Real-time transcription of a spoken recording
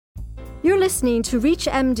You're listening to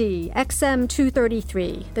ReachMD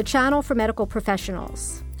XM233, the channel for medical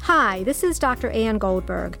professionals. Hi, this is Dr. Ann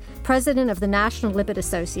Goldberg, president of the National Lipid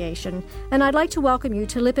Association, and I'd like to welcome you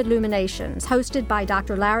to Lipid Luminations, hosted by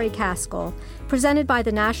Dr. Larry Caskell, presented by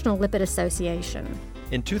the National Lipid Association.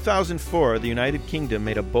 In 2004, the United Kingdom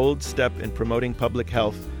made a bold step in promoting public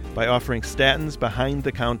health by offering statins behind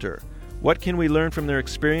the counter. What can we learn from their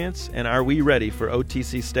experience, and are we ready for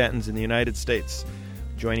OTC statins in the United States?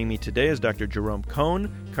 Joining me today is Dr. Jerome Cohn,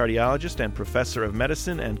 cardiologist and professor of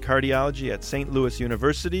medicine and cardiology at St. Louis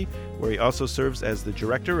University, where he also serves as the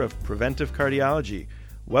director of preventive cardiology.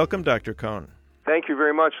 Welcome, Dr. Cohn. Thank you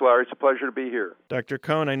very much, Larry. It's a pleasure to be here. Dr.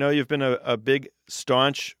 Cohn, I know you've been a big,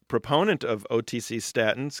 staunch proponent of OTC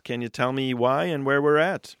statins. Can you tell me why and where we're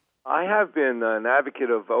at? I have been an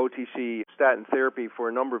advocate of OTC statin therapy for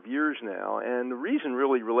a number of years now, and the reason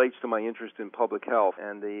really relates to my interest in public health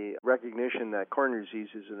and the recognition that coronary disease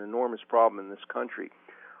is an enormous problem in this country.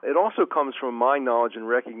 It also comes from my knowledge and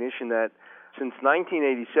recognition that since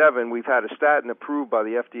 1987, we've had a statin approved by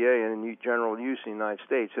the FDA and in general use in the United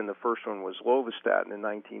States, and the first one was lovastatin in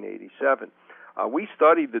 1987. We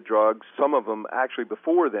studied the drugs, some of them actually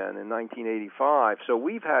before then, in 1985, so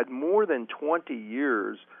we've had more than 20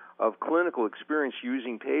 years of clinical experience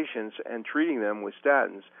using patients and treating them with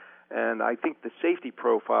statins. And I think the safety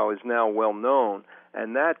profile is now well known,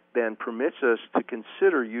 and that then permits us to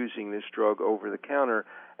consider using this drug over the counter.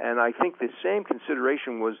 And I think the same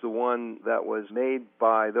consideration was the one that was made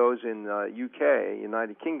by those in UK,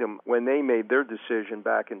 United Kingdom, when they made their decision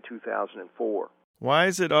back in 2004. Why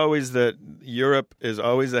is it always that Europe is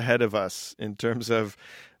always ahead of us in terms of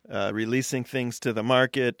releasing things to the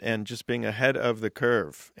market and just being ahead of the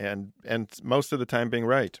curve and most of the time being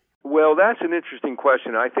right? Well, that's an interesting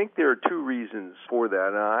question. I think there are two reasons for that.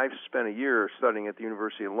 And I've spent a year studying at the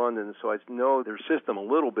University of London, so I know their system a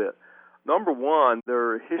little bit. Number one,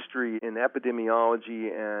 their history in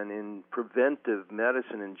epidemiology and in preventive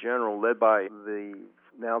medicine in general, led by the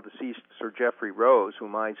now deceased Sir Geoffrey Rose,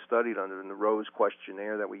 whom I studied under in the Rose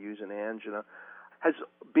questionnaire that we use in angina, has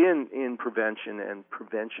been in prevention and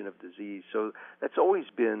prevention of disease. So that's always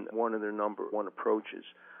been one of their number one approaches.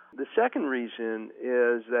 The second reason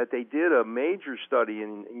is that they did a major study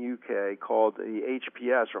in the UK called the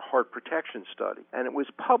HPS, or Heart Protection Study, and it was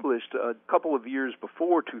published a couple of years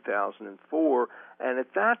before 2004, and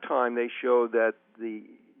at that time they showed that the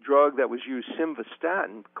drug that was used,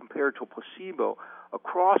 simvastatin, compared to placebo,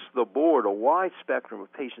 across the board, a wide spectrum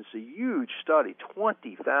of patients, a huge study,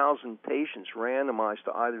 20,000 patients randomized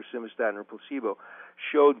to either simvastatin or placebo,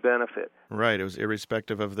 showed benefit. Right, it was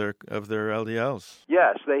irrespective of their LDLs.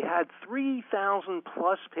 Yes, they had 3,000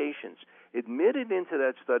 plus patients admitted into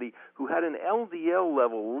that study who had an LDL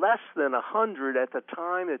level less than 100 at the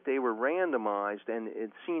time that they were randomized and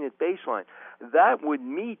seen at baseline. That would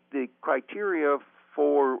meet the criteria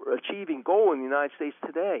for achieving goal in the United States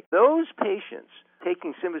today. Those patients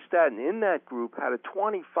taking simvastatin in that group had a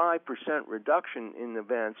 25% reduction in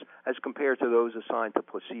events as compared to those assigned to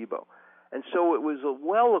placebo. And so it was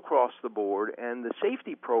well across the board, and the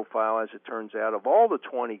safety profile, as it turns out, of all the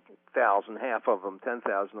 20,000, half of them,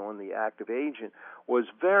 10,000 on the active agent, was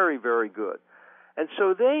very, very good. And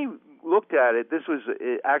so they looked at it. This was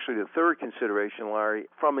actually the third consideration, Larry,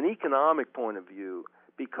 from an economic point of view,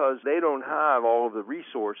 because they don't have all of the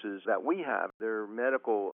resources that we have. Their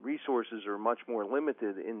medical resources are much more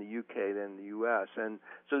limited in the UK than the US. And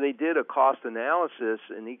so they did a cost analysis,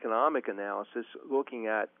 an economic analysis, looking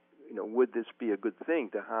at, would this be a good thing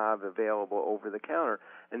to have available over the counter?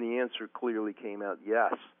 And the answer clearly came out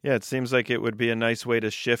yes. Yeah, it seems like it would be a nice way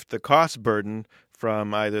to shift the cost burden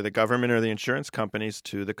from either the government or the insurance companies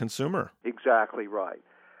to the consumer. Exactly right.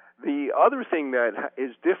 The other thing that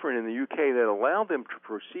is different in the UK that allowed them to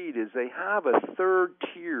proceed is they have a third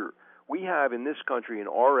tier. We have in this country an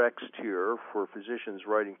RX tier for physicians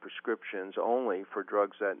writing prescriptions only for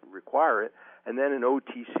drugs that require it, and then an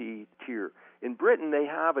OTC tier. In Britain, they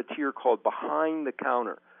have a tier called behind the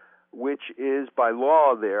counter, which is by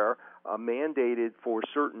law there mandated for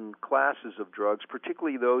certain classes of drugs,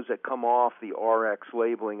 particularly those that come off the RX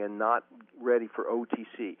labeling and not ready for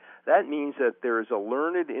OTC. That means that there is a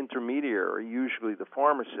learned intermediary, usually the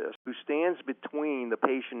pharmacist, who stands between the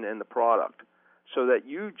patient and the product, so that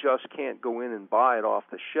you just can't go in and buy it off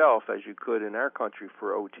the shelf as you could in our country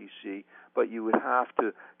for OTC, but you would have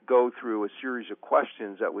to go through a series of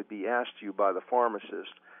questions that would be asked you by the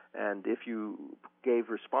pharmacist. And if you gave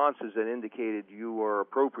responses that indicated you were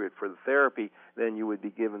appropriate for the therapy, then you would be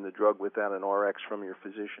given the drug without an RX from your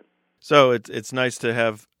physician. So it's nice to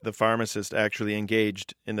have the pharmacist actually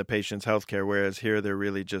engaged in the patient's health care, whereas here they're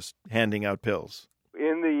really just handing out pills.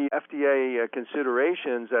 In in the FDA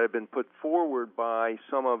considerations that have been put forward by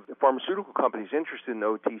some of the pharmaceutical companies interested in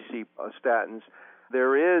OTC statins,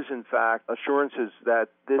 there is, in fact, assurances that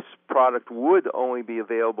this product would only be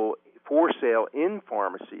available for sale in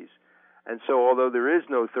pharmacies. And so although there is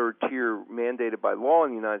no third tier mandated by law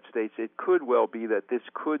in the United States, it could well be that this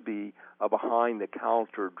could be a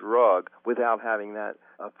behind-the-counter drug without having that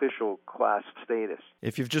official class status.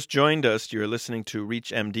 If you've just joined us, you're listening to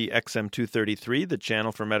ReachMD XM233, the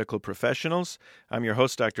channel for medical professionals. I'm your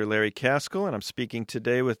host, Dr. Larry Caskell, and I'm speaking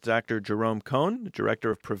today with Dr. Jerome Cohn, the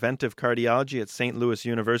Director of Preventive Cardiology at St. Louis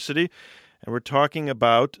University. And we're talking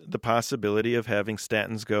about the possibility of having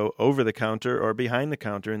statins go over the counter or behind the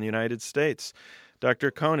counter in the United States. Dr.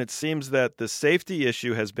 Cohn, it seems that the safety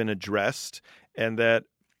issue has been addressed and that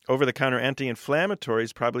over-the-counter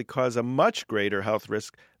anti-inflammatories probably cause a much greater health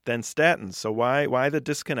risk than statins. So why the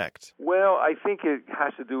disconnect? Well, I think it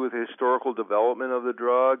has to do with the historical development of the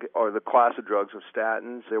drug or the class of drugs of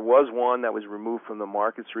statins. There was one that was removed from the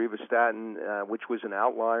market, rosuvastatin, which was an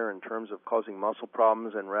outlier in terms of causing muscle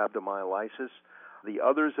problems and rhabdomyolysis. The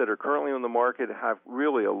others that are currently on the market have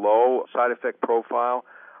really a low side effect profile.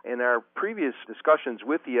 In our previous discussions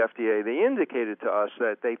with the FDA, they indicated to us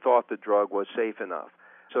that they thought the drug was safe enough.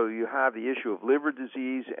 So you have the issue of liver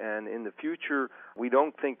disease, and in the future, we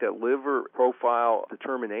don't think that liver profile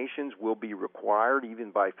determinations will be required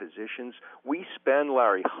even by physicians. We spend,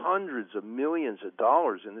 Larry, hundreds of millions of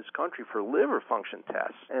dollars in this country for liver function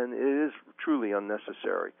tests, and it is truly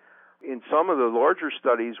unnecessary. In some of the larger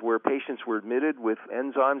studies where patients were admitted with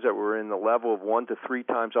enzymes that were in the level of 1 to 3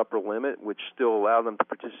 times upper limit, which still allowed them to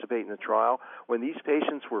participate in the trial, when these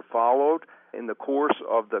patients were followed in the course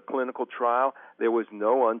of the clinical trial, there was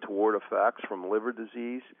no untoward effects from liver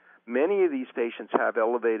disease. Many of these patients have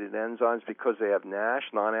elevated enzymes because they have NASH,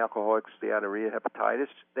 non-alcoholic steatohepatitis, hepatitis.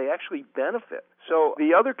 They actually benefit. So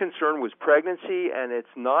the other concern was pregnancy, and it's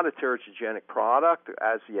not a teratogenic product,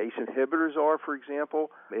 as the ACE inhibitors are, for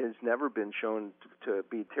example. It has never been shown to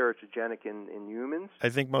be teratogenic in humans. I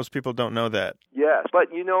think most people don't know that. Yes,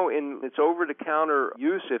 but in its over-the-counter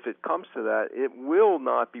use, if it comes to that, it will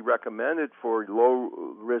not be recommended for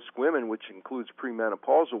low-risk women, which includes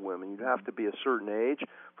premenopausal women. You'd have to be a certain age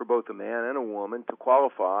for both a man and a woman to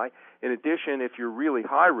qualify. In addition, if you're really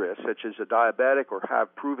high risk, such as a diabetic or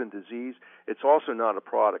have proven disease, it's also not a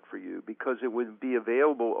product for you because it would be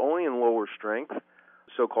available only in lower strength,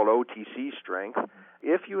 so-called OTC strength.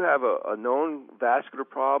 If you have a known vascular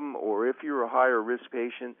problem or if you're a higher risk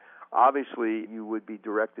patient, obviously you would be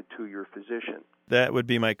directed to your physician. That would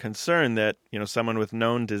be my concern, that someone with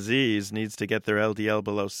known disease needs to get their LDL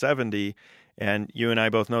below 70, and you and I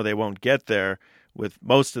both know they won't get there with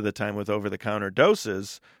most of the time with over-the-counter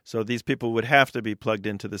doses, so these people would have to be plugged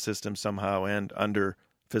into the system somehow and under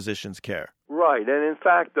physician's care. Right, and in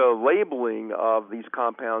fact, the labeling of these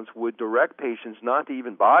compounds would direct patients not to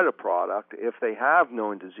even buy the product if they have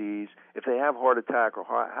known disease, if they have heart attack or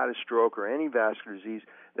had a stroke or any vascular disease,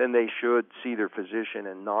 then they should see their physician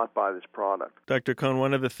and not buy this product. Dr. Cohn,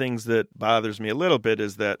 one of the things that bothers me a little bit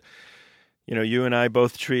is that, you and I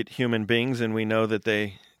both treat human beings, and we know that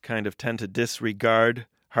they kind of tend to disregard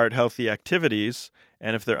heart-healthy activities,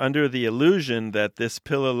 and if they're under the illusion that this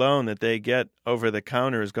pill alone that they get over the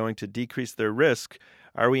counter is going to decrease their risk,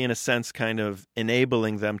 are we in a sense kind of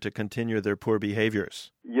enabling them to continue their poor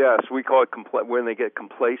behaviors? Yes, we call it when they get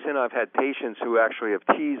complacent. I've had patients who actually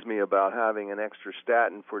have teased me about having an extra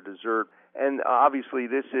statin for dessert. And obviously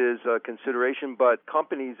this is a consideration, but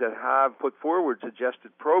companies that have put forward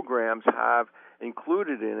suggested programs have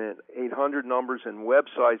included in it 800 numbers and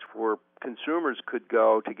websites where consumers could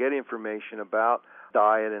go to get information about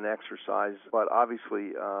diet and exercise, but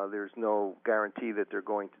obviously there's no guarantee that they're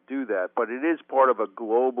going to do that. But it is part of a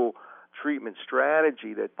global treatment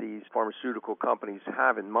strategy that these pharmaceutical companies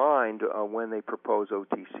have in mind when they propose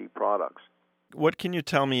OTC products. What can you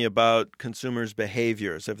tell me about consumers'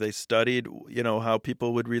 behaviors? Have they studied, how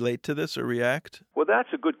people would relate to this or react? Well, that's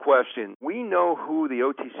a good question. We know who the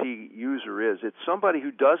OTC user is. It's somebody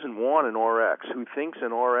who doesn't want an RX, who thinks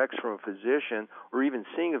an RX from a physician or even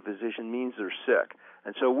seeing a physician means they're sick.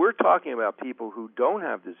 And so we're talking about people who don't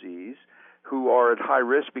have disease, who are at high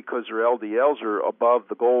risk because their LDLs are above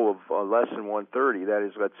the goal of less than 130. That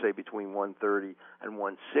is, let's say, between 130 and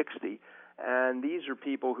 160. And these are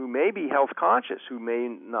people who may be health conscious, who may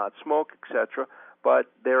not smoke, etc., but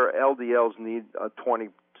their LDLs need a 20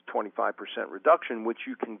 to 25% reduction, which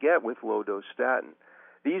you can get with low-dose statin.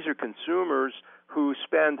 These are consumers who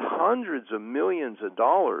spend hundreds of millions of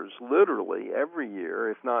dollars, literally, every year,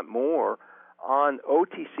 if not more, on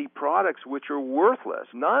OTC products which are worthless.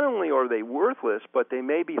 Not only are they worthless, but they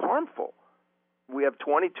may be harmful. We have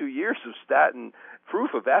 22 years of statin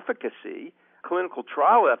proof of efficacy, clinical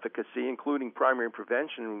trial efficacy, including primary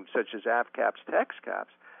prevention such as AFCAPS,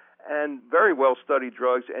 TEXCAPS, and very well-studied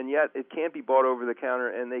drugs, and yet it can't be bought over the counter,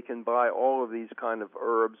 and they can buy all of these kind of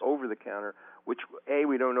herbs over the counter, which, A,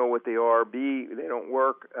 we don't know what they are, B, they don't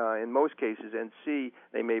work in most cases, and C,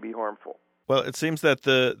 they may be harmful. Well, it seems that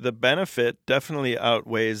the benefit definitely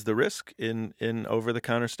outweighs the risk in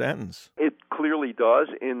over-the-counter statins. It clearly does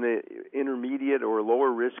in the intermediate or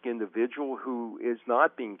lower-risk individual who is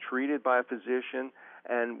not being treated by a physician,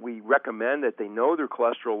 and we recommend that they know their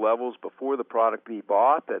cholesterol levels before the product be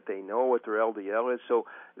bought, that they know what their LDL is. So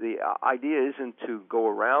the idea isn't to go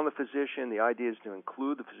around the physician. The idea is to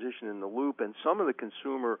include the physician in the loop. And some of the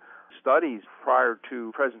consumer studies prior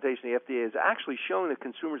to presentation to the FDA has actually shown that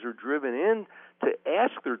consumers are driven in to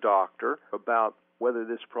ask their doctor about whether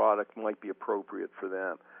this product might be appropriate for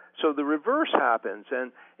them. So the reverse happens.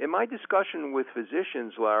 And in my discussion with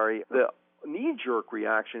physicians, Larry, the knee-jerk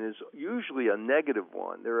reaction is usually a negative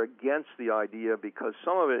one. They're against the idea because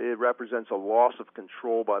some of it represents a loss of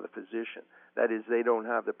control by the physician. That is, they don't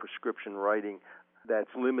have the prescription writing that's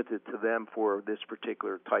limited to them for this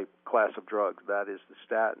particular class of drugs, that is the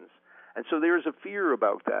statins. And so there's a fear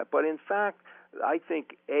about that. But in fact, I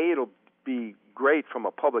think, A, it'll be great from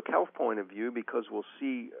a public health point of view because we'll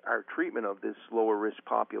see our treatment of this lower-risk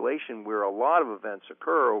population where a lot of events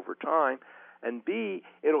occur over time. And B,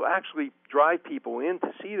 it'll actually drive people in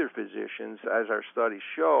to see their physicians, as our studies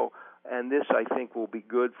show. And this, I think, will be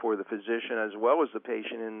good for the physician as well as the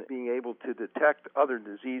patient in being able to detect other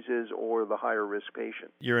diseases or the higher-risk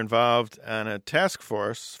patient. You're involved on a task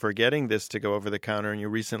force for getting this to go over the counter, and you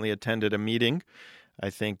recently attended a meeting,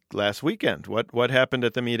 I think, last weekend. What happened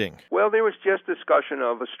at the meeting? Well, there was just discussion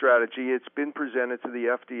of a strategy. It's been presented to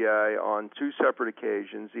the FDA on two separate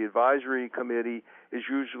occasions. The advisory committee is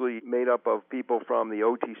usually made up of people from the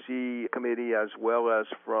OTC committee as well as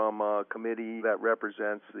from a committee that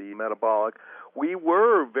represents the metabolic. We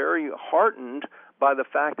were very heartened by the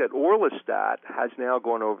fact that Orlistat has now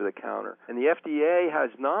gone over the counter. And the FDA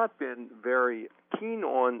has not been very keen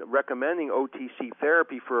on recommending OTC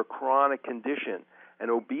therapy for a chronic condition. And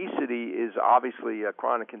obesity is obviously a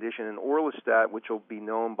chronic condition, and Orlistat, which will be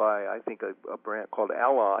known by, I think, a brand called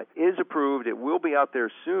Ally, is approved. It will be out there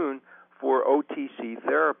soon for OTC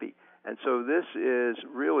therapy. And so this is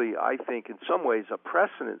really, I think, in some ways a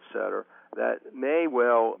precedent setter that may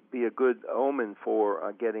well be a good omen for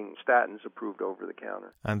getting statins approved over the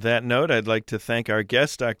counter. On that note, I'd like to thank our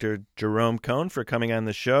guest, Dr. Jerome Cohn, for coming on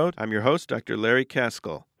the show. I'm your host, Dr. Larry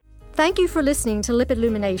Kaskel. Thank you for listening to Lipid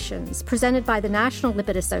Luminations, presented by the National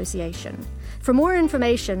Lipid Association. For more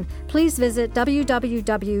information, please visit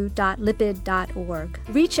www.lipid.org.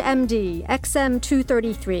 ReachMD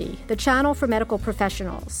XM233, the channel for medical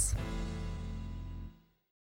professionals.